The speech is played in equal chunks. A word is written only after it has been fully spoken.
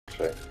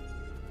actually.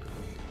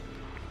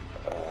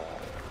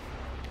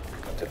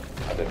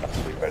 I didn't have to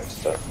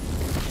re-register.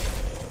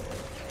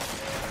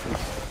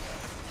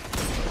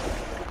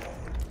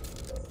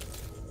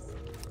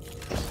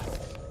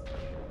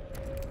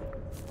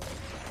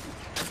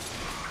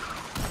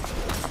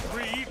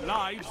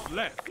 Lives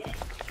left.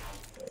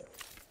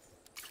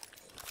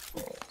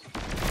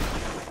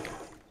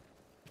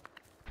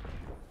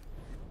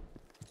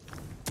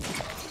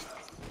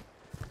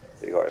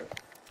 You got him.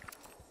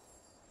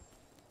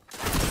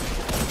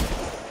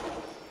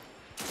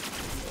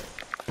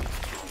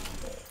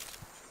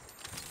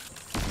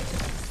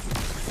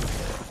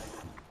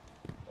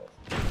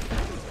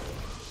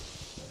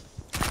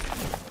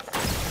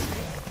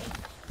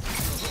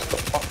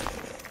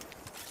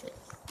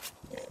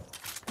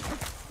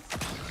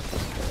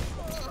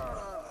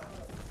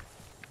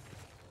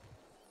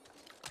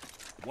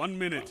 One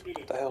minute.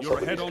 You're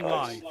ahead on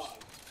lives.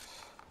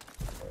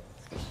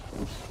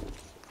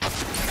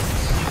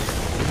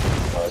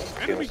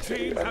 Enemy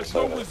team has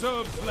no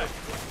reserves left.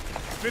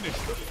 Finish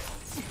them.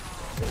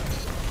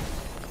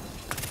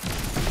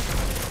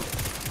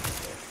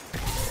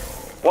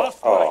 What?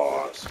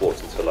 Oh, I just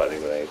walked into a lightning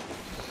grenade.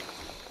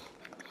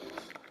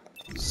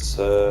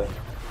 Sir.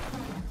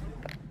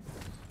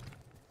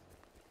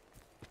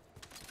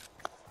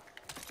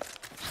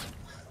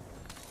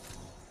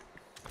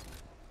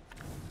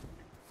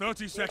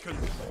 30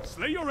 seconds.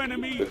 Slay your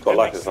enemy. We've got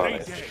life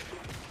advantage. Dead.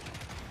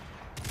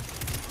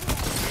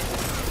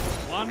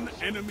 One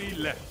enemy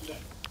left.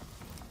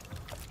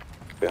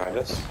 Behind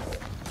us.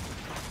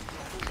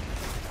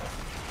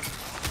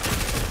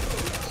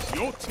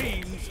 Your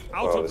team's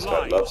out Oh, of this guy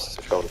line. loves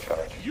to shoulder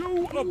charge.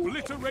 You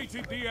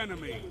obliterated the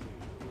enemy.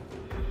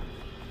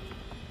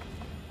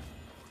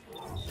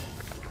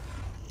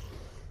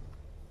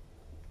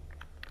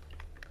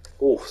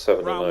 Oh,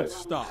 7-0.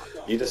 Start.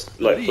 You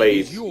just like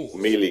played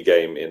melee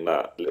game in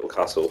that little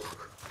castle.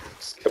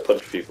 Just a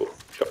bunch of people,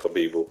 shot at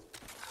people.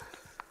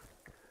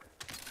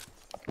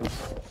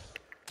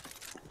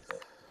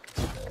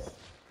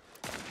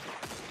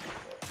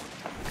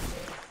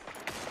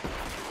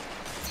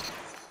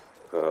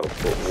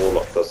 But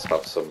Warlock does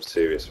have some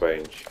serious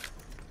range.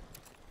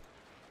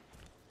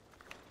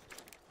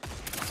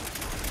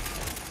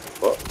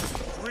 What?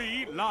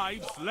 3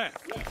 lives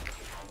left.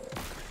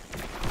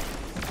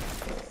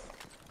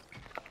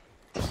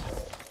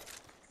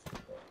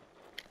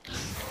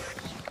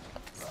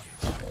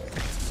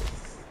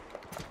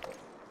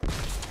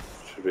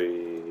 Should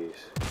we...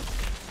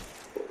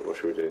 What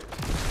should we do?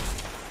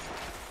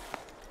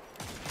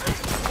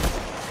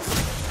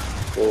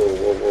 Whoa,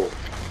 whoa, whoa.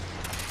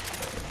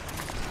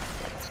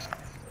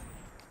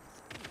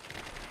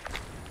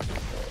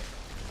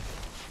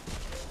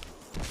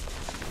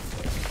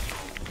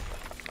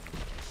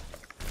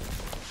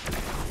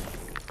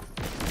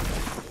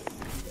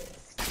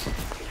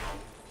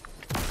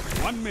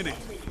 One minute.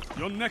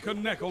 You're neck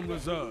and neck on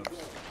reserves.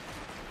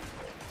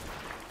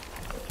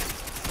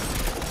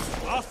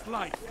 Last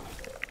life.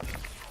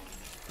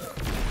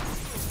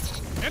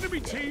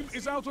 Enemy team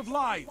is out of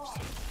lives.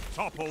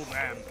 Topple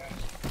them.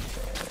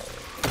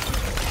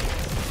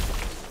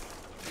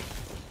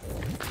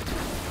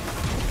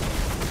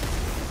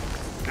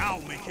 Now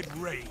make it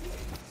rain.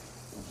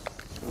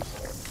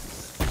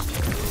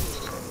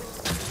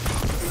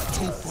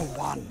 2 for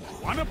 1.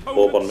 One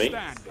opponent on me.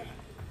 standing.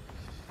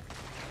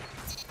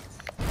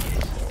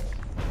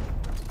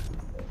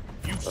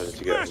 You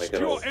smashed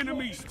your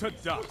enemies to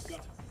dust.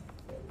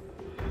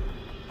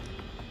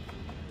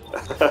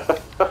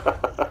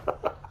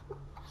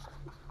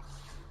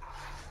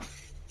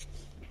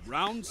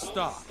 Round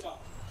start.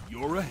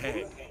 You're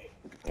ahead.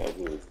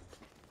 Oh,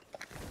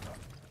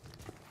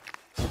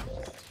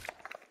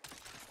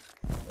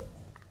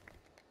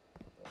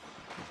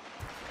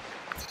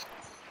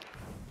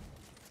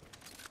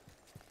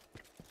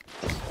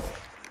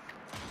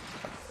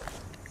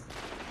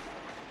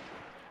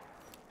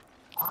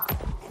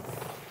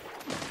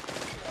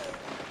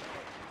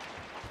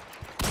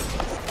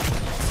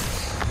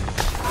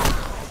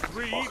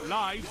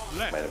 Lives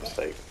left. made a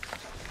mistake.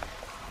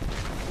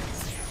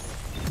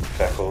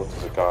 Careful,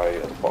 there's a guy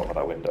at the bottom of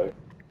that window.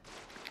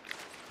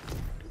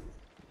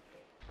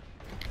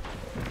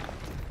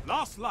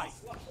 Last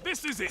life.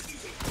 This is it.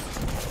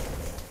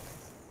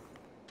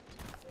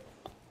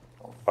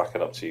 I'm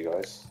backing up to you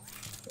guys.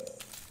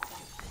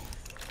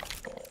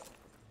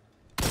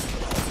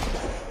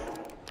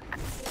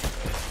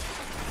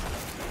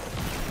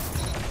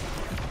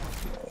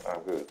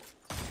 Oh, good.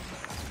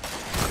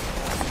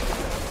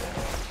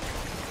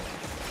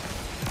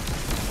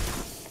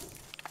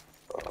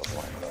 Oh,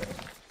 my God.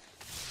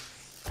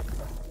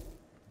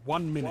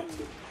 1 minute.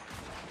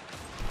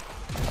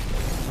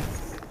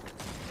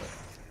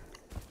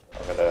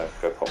 I'm gonna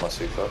go put my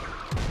suit up.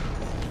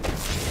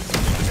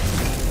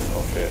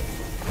 Oh shit.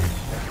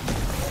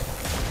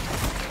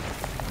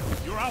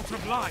 You're out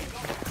of line.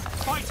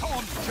 Fight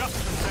on just a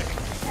second.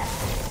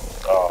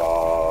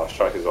 Ah,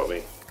 Striker's got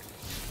me.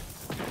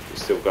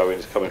 He's still going,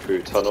 he's coming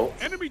through tunnel.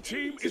 Enemy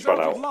team He's is run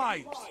out of out.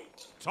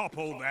 lives.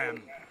 Topple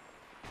them.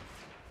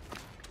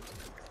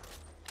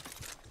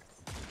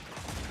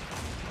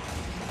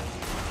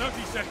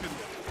 seconds.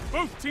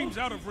 Both teams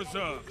out of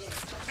reserves.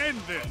 End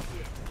this.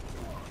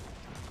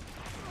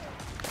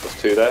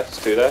 There's two there. There's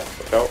two there.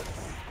 Watch out.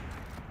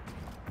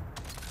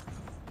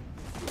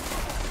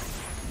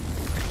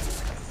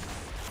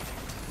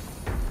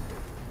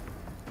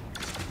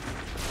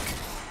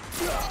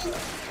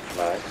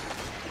 Nice.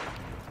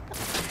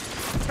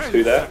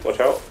 Two there. Watch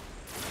out.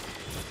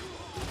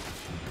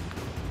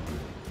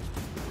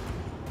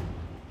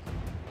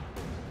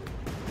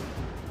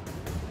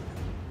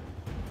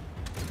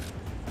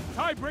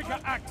 Tiebreaker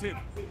active.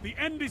 The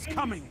end is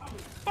coming.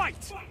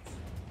 Fight!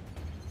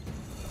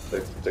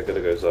 They're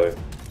gonna go zone.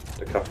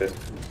 They're cupping.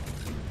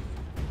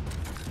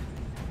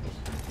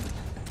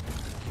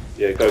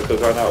 Yeah, go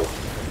now.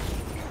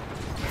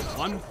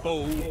 One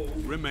foe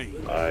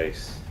remains.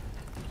 Nice.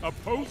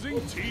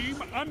 Opposing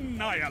team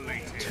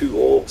annihilated. 2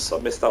 orbs. I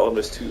missed out on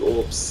those 2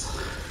 orbs.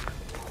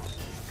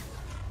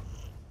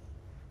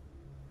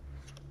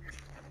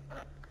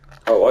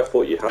 Oh, I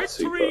thought you had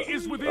super. Victory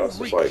is within That's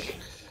just reach. like,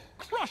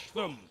 Crush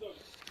them.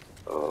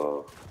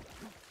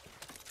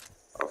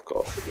 I've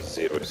got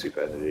 0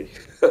 super energy.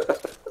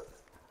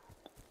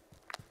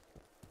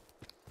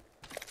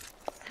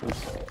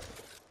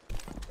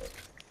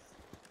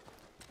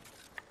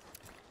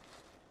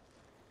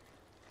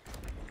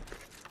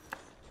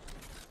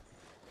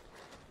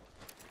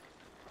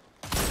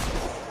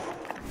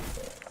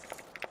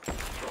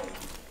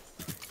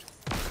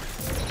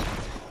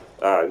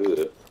 Ah,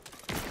 good.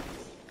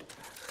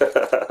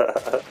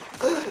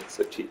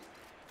 So cheap.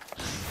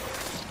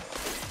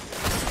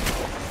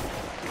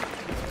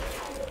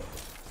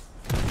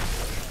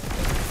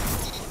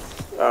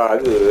 Ah,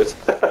 good.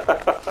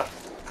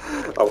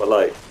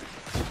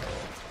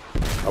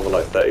 I'm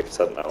like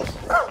 30% now.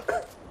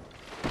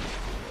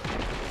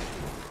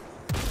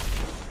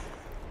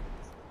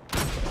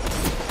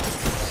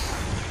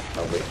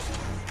 Help me.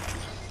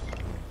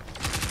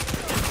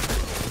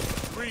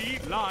 3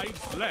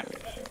 lives left.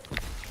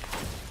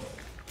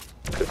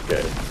 Good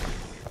game.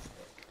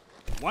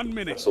 1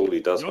 minute. That's all he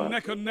does, You're man.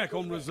 neck and neck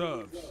on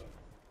reserves.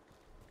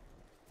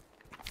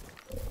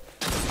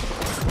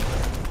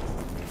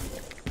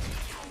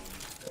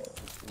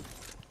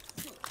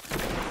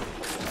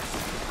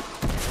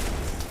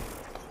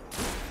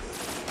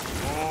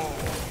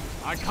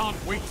 I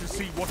can't wait to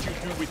see what you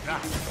do with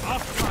that.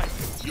 Last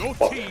life, your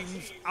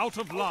team's out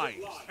of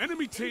lives.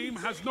 Enemy team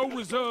has no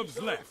reserves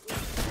left.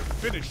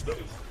 Finish them.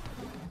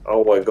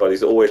 Oh my god,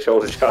 he's always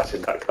shoulder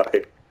charging, that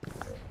guy.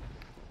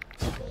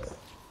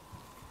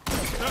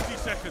 30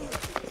 seconds.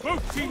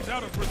 Both teams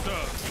out of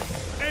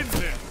reserves. End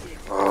this.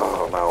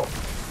 Oh, I'm out.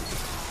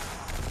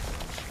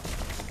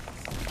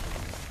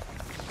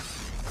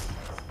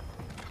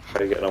 How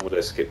are you getting on with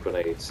those skip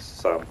grenades,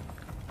 Sam?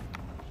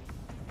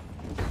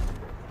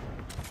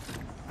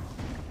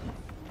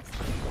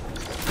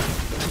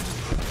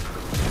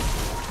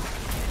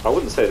 I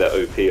wouldn't say they're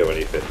OP or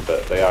anything,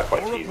 but they are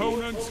quite Your easy.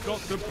 opponents got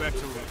the better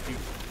of you.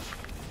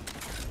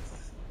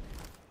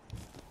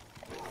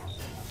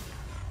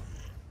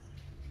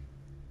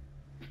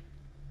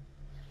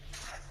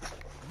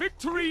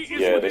 Victory is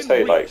Yeah, they within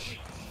say reach.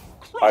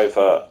 like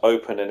either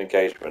open an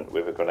engagement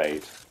with a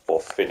grenade or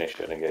finish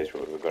an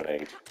engagement with a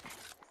grenade.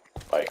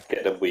 Like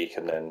get them weak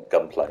and then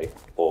gunplay,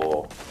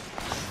 or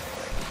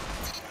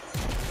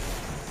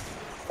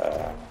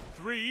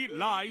 3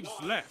 lives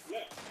left.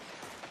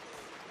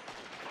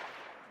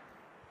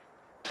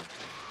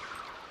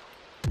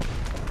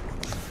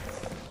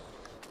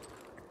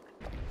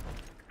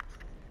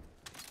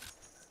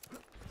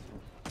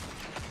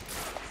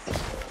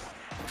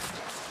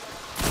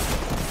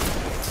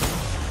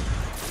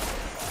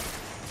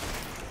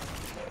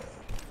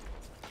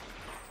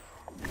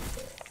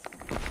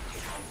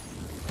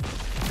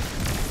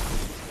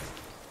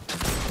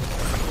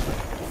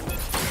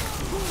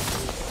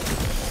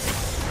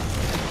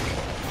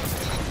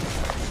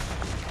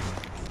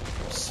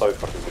 so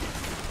fucking good.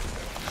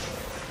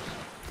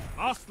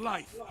 Last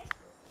life.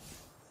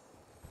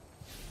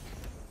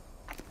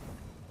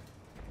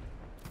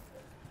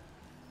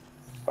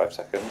 Five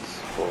seconds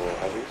for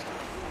heavies.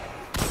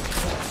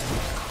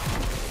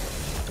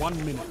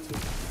 1 minute.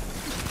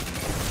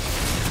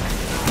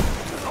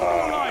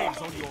 No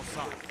lives on your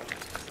side.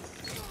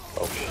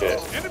 Oh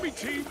shit. Enemy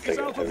team is Take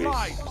out of heavies.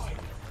 lives.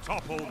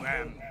 Topple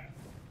them.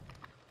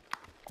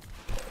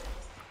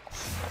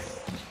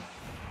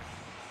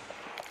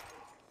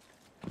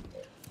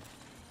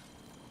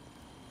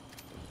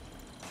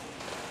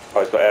 Oh,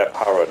 he's got air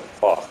power and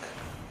fuck.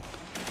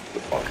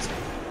 Good fuck.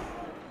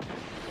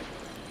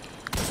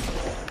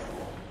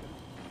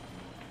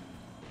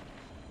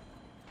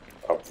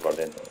 I'm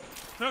running.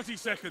 30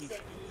 seconds.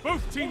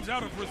 Both teams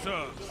out of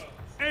reserves.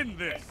 End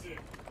this.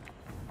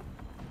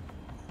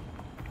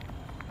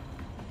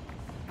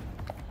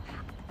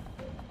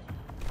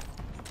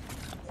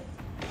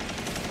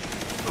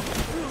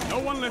 No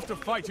one left to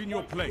fight in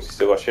your place.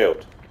 Still got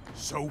shield.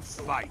 So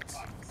fight.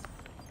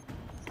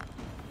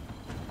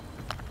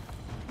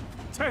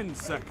 10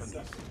 seconds.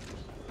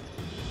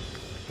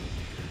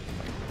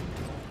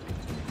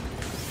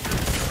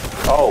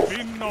 Oh!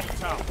 Finish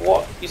knocked out.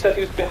 What? You said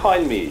he was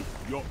behind me.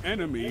 Your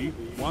enemy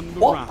won the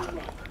What?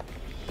 round.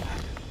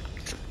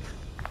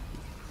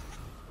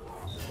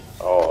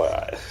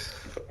 Oh,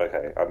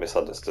 okay. I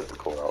misunderstood the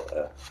call out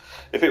there.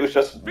 If it was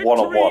just Victory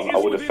one-on-one, I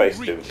is would have within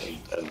faced him reach.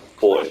 and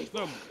fought him.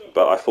 Them.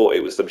 But I thought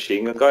it was the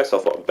machine gun guy, so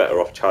I thought I'm better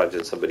off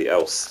challenging somebody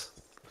else.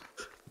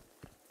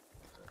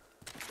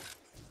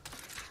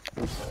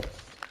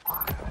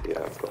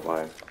 Yeah, I've got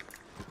mine.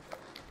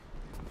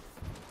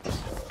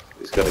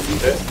 He's gonna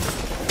use it.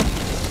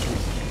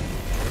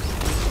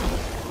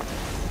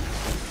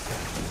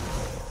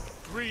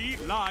 3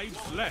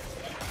 lives left.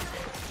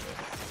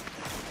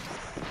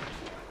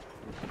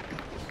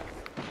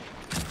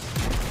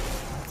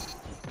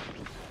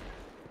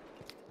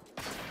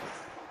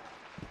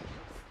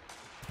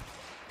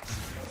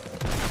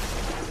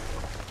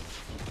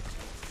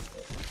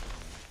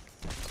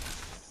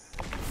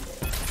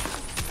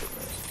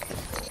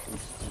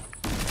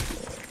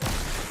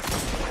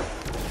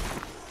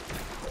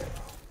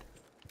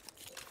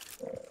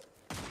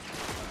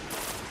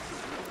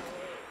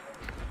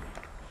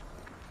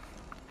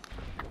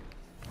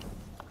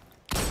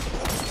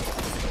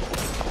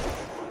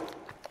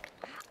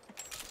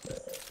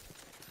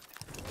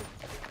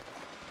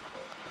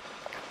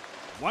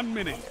 One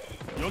minute.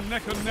 You're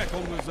neck and neck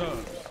on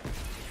reserves.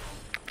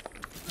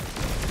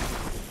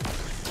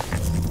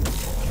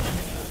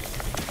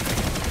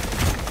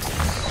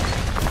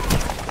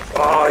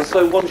 Oh, he's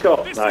so one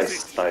shot. This Nice,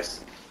 is it.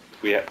 nice.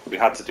 We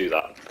had to do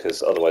that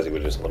because otherwise he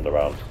would have just won the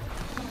round.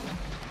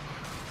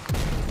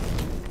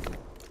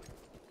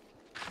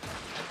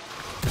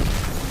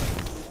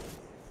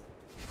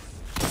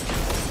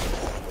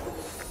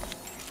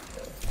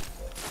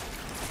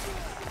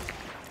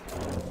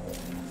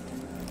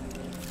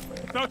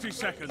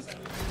 Seconds.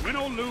 Win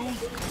or lose,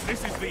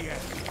 this is the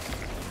end.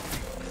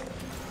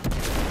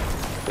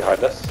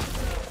 Behind us.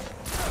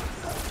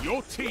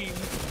 Your team's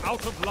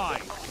out of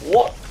line.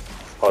 What?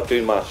 Oh,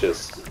 Doom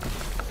matches.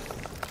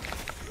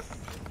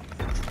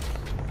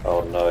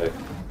 Oh no.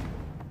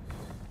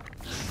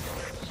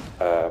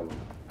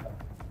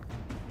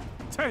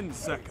 10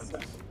 seconds.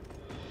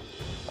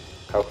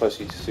 How close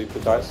are you to super,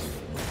 guys?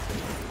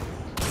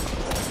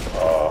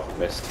 Oh,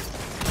 missed.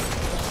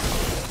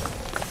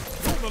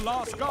 You're the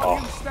last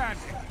guardian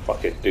standing.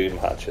 Fucking Doom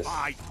hatches.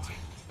 Fight.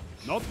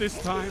 Not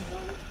this time.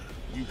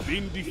 You've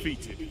been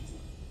defeated.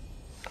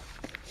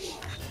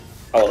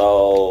 Oh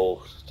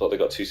no. Thought they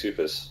got 2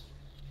 supers.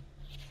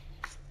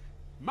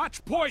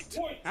 Match point,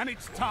 and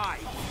it's tied.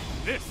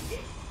 This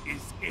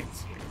is it.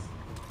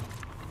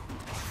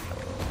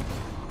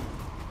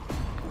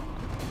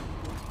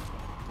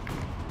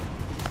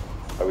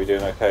 Are we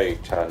doing okay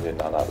challenging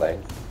down that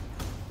lane?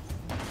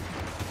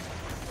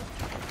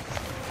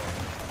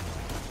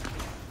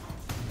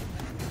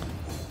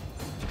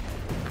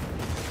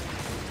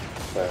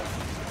 So,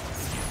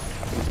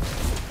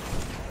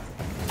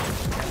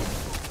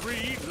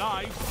 3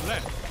 lives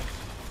left.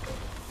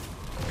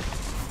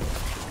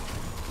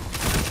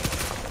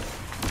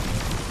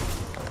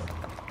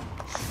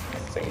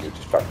 I think you're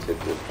distracted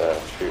with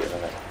shooting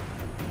in it.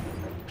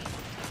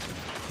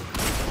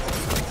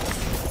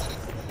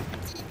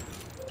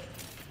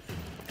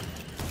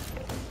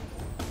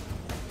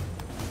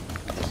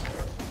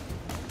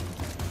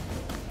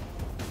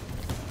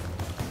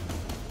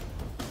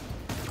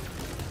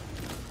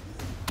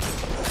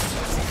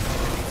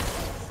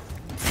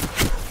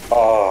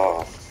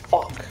 Oh,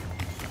 fuck.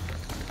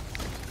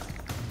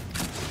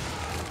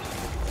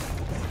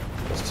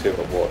 There's 2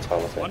 at water tower,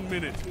 I think. 1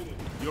 minute.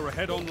 You're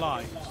ahead on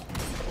lives.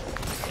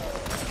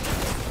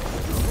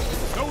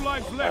 No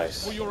lives left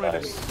Nice, for your nice.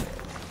 enemy.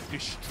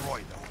 Destroy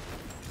them.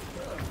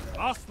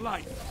 Last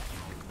life.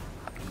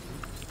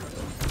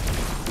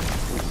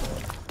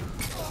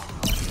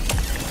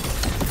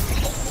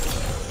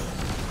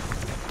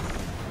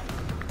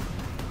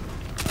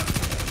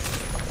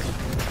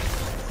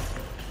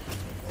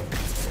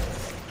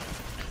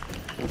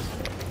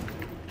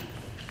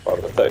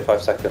 Right, with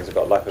 35 seconds, I've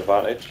got life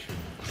advantage.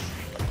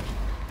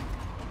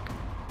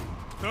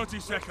 30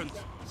 seconds.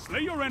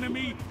 Slay your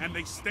enemy and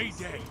they stay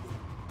dead.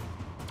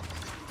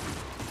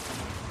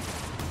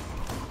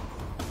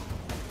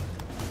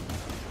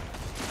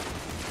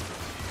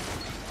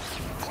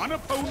 One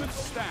opponent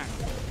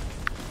stands.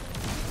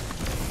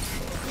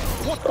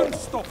 What can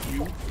stop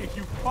you if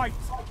you fight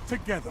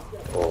together?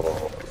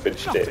 Oh, we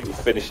finished it. We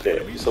finished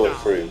it. We saw it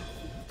through.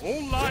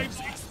 All lives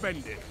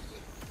expended.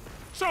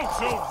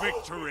 Total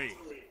victory.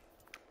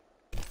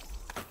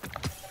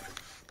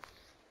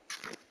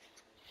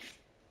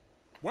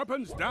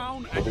 Weapons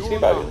down and Is you're he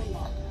back?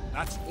 alive.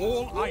 That's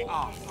all I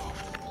ask.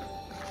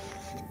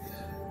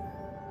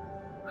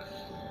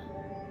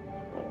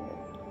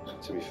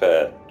 To be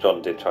fair,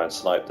 John did try and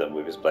snipe them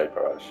with his blade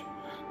barrage.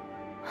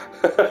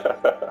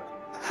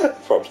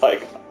 From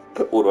like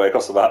all the way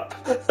across the map.